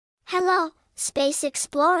Hello, space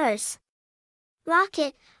explorers!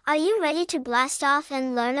 Rocket, are you ready to blast off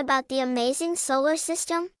and learn about the amazing solar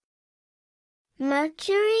system?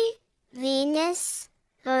 Mercury, Venus,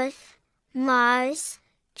 Earth, Mars,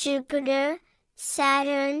 Jupiter,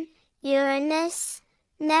 Saturn, Uranus,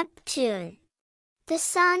 Neptune. The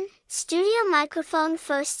Sun, studio microphone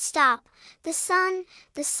first stop. The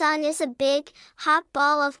Sun is a big, hot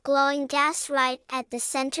ball of glowing gas right at the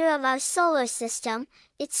center of our solar system.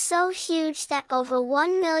 It's so huge that over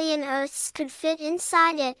 1 million Earths could fit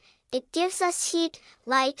inside it. It gives us heat,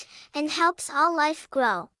 light, and helps all life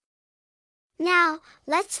grow. Now,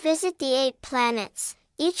 let's visit the 8 planets,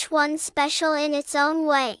 each one special in its own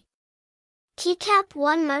way. Keycap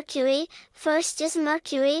 1 Mercury. First is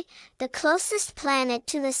Mercury, the closest planet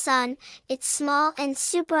to the Sun. It's small and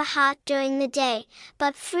super hot during the day,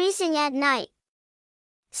 but freezing at night.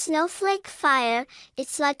 Snowflake Fire,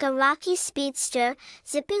 it's like a rocky speedster,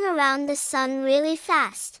 zipping around the Sun really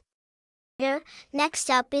fast. Next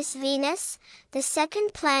up is Venus, the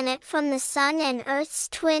second planet from the Sun and Earth's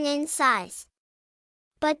twin in size.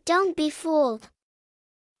 But don't be fooled.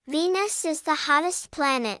 Venus is the hottest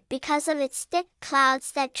planet because of its thick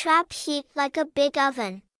clouds that trap heat like a big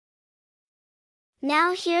oven.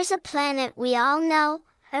 Now here's a planet we all know,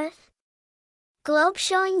 Earth. Globe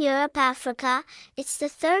showing Europe, Africa. It's the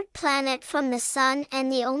third planet from the Sun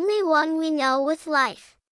and the only one we know with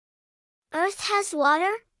life. Earth has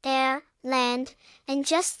water, air, land, and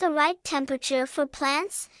just the right temperature for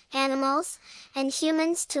plants, animals, and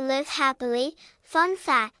humans to live happily. Fun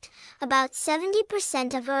fact, about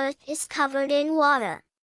 70% of Earth is covered in water.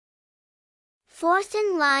 Fourth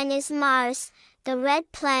in line is Mars, the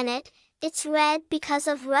red planet. It's red because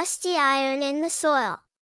of rusty iron in the soil.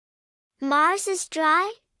 Mars is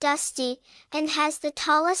dry, dusty, and has the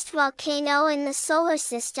tallest volcano in the solar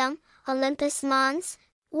system, Olympus Mons.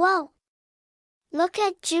 Whoa! Look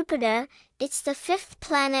at Jupiter, it's the 5th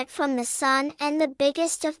planet from the Sun and the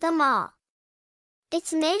biggest of them all.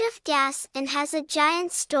 It's made of gas and has a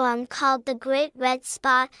giant storm called the Great Red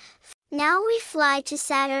Spot. Now we fly to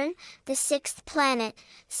Saturn, the 6th planet.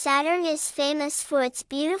 Saturn is famous for its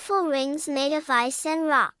beautiful rings made of ice and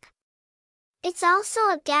rock. It's also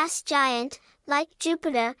a gas giant, like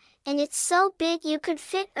Jupiter, and it's so big you could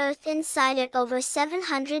fit Earth inside it over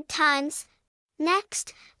 700 times.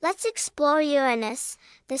 Next, let's explore Uranus,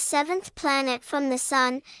 the 7th planet from the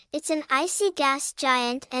Sun. It's an icy gas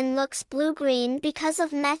giant and looks blue-green because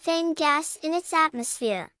of methane gas in its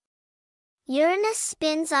atmosphere. Uranus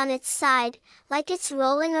spins on its side, like it's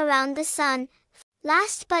rolling around the Sun.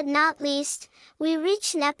 Last but not least, we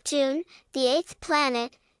reach Neptune, the 8th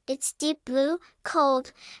planet. It's deep blue,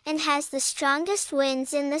 cold, and has the strongest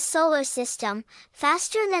winds in the solar system,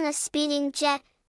 faster than a speeding jet.